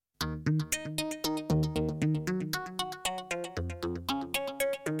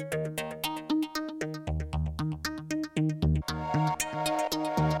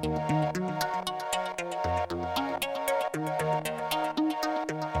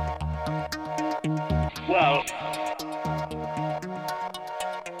Well,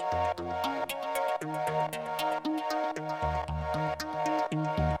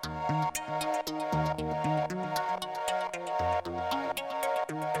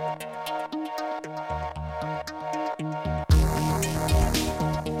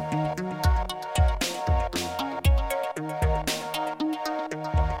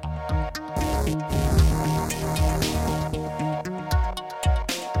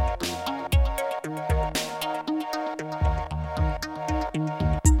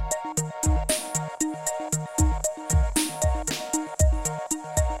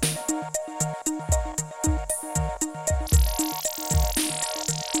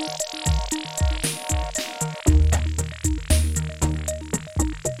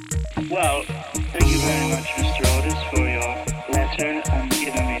 Well, thank you very much, Mr. Otis, for your letter and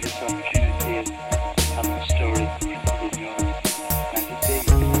giving me this opportunity of having a story in your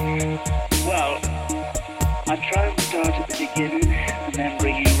magazine. Well, I try and start at the beginning and then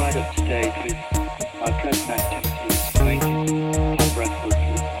bring you right up to date with my present activities, making pop records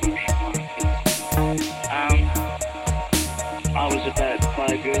with commercial markets. I was about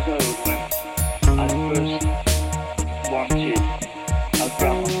 5 years old when I first wanted a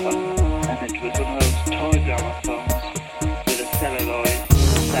gramophone. And it was one of those toy gramophones with a celluloid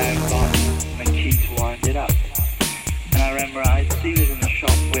sound box and a key to wind it up. And I remember I'd seen it in the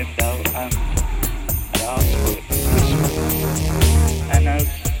shop window and I'd asked for it for Christmas. And as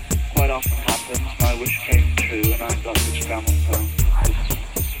quite often happens, my wish came true and I got this gramophone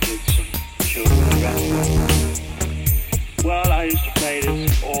with some children around. Well, I used to play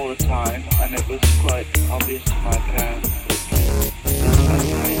this all the time and it was quite obvious to my parents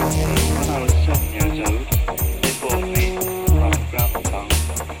when I was 7 years old, they bought me from a gramophone,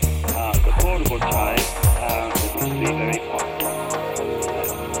 the portable type, that used to be very popular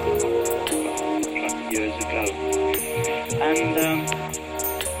 20 years ago. And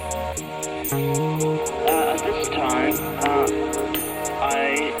at this time, I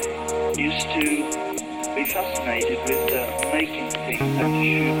used to be fascinated with making things out of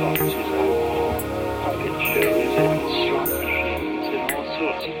shoeboxes and puppet shows and slot machines and all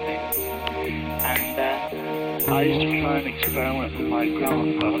sorts of things. And I used to try and experiment with my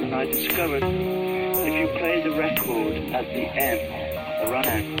gramophone, and I discovered if you play the record at the end, the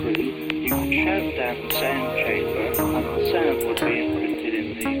run-out groove, you could shout down the sound chamber and the sound would be imprinted in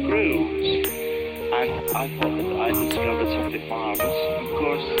the grooves. And I thought that I discovered something marvellous. Of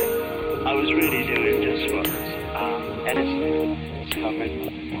course, I was really doing just what Edison discovered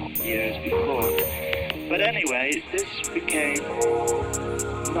years before. But anyway, this became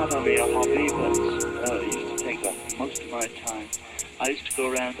not only a hobby, but it used to take up most of my time. I used to go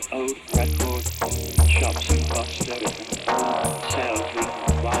around old record shops in Gloucester and salesmen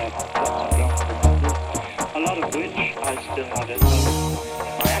and buy up lots of gramophone, a lot of which I still have at home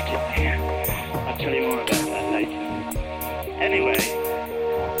in my attic. I'll tell you more about that later. Anyway,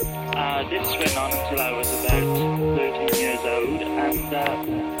 this went on until I was about 13 years old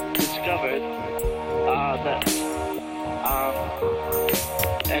and discovered that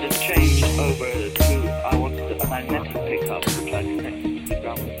it had changed over to I wanted a magnetic pickup which I connected to the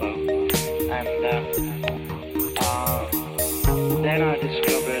gramophone, and then I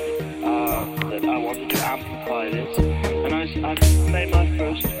discovered that I wanted to amplify this, and I made my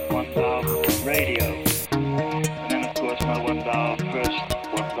first one-valve radio, and then of course my first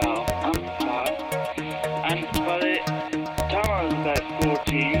one-valve amplifier, and by the time I was about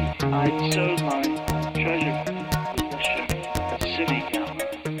 14 I'd sold my treasured possession, a cine camera,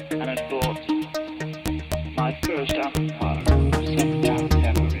 and I bought my first amplifier, some down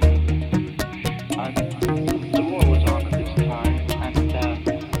temporary. And the war was on at this time, and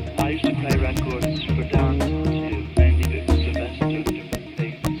I used to play records for dance to mainly Vic Sylvester, different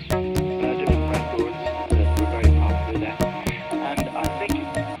things, different records that were very popular then. And I think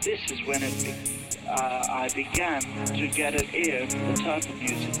this is when I began to get an ear for the type of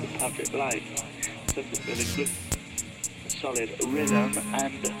music the public liked, something with a good solid rhythm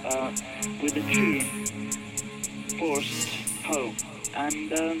and with a tune forced home.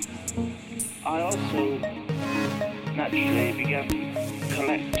 And I also naturally began to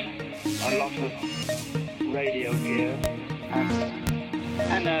collect a lot of radio gear,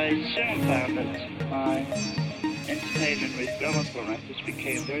 and I soon found that my entertainment with gramophone records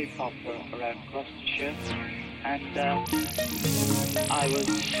became very popular around Gloucestershire, and I was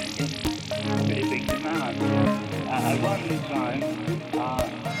in pretty big demand. At one time,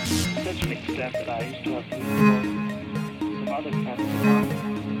 such an extent that I used to have to call some other friends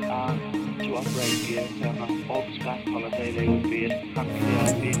to operate gear. So on an August bank holiday, they would be in country,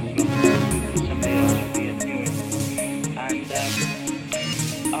 I'd be in Gloucester, somebody else would be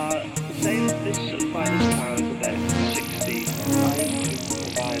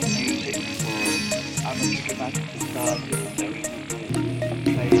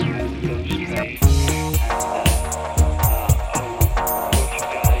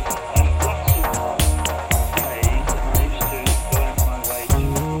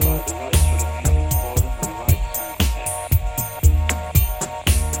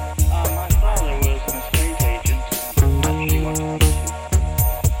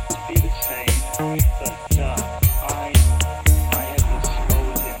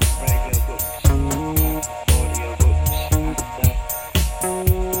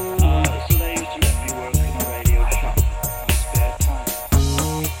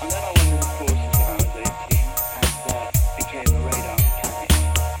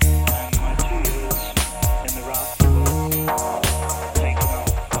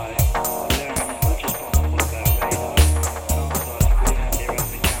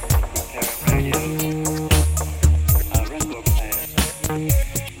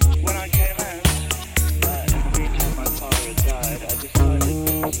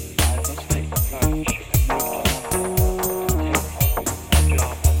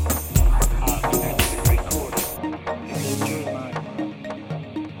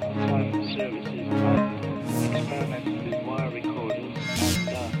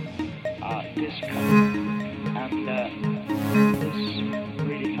this country, and this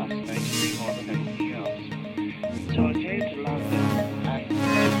really fascinated me more than anything else. So I came to London and took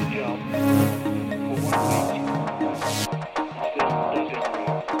a job for 1 week to film a dubbing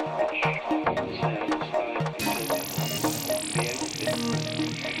role, which I would say I dislike because it's creative.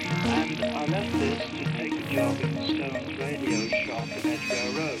 And I left this to take a job in Stone's radio shop in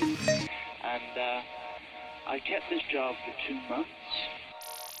Edgware Road. And I kept this job for 2 months.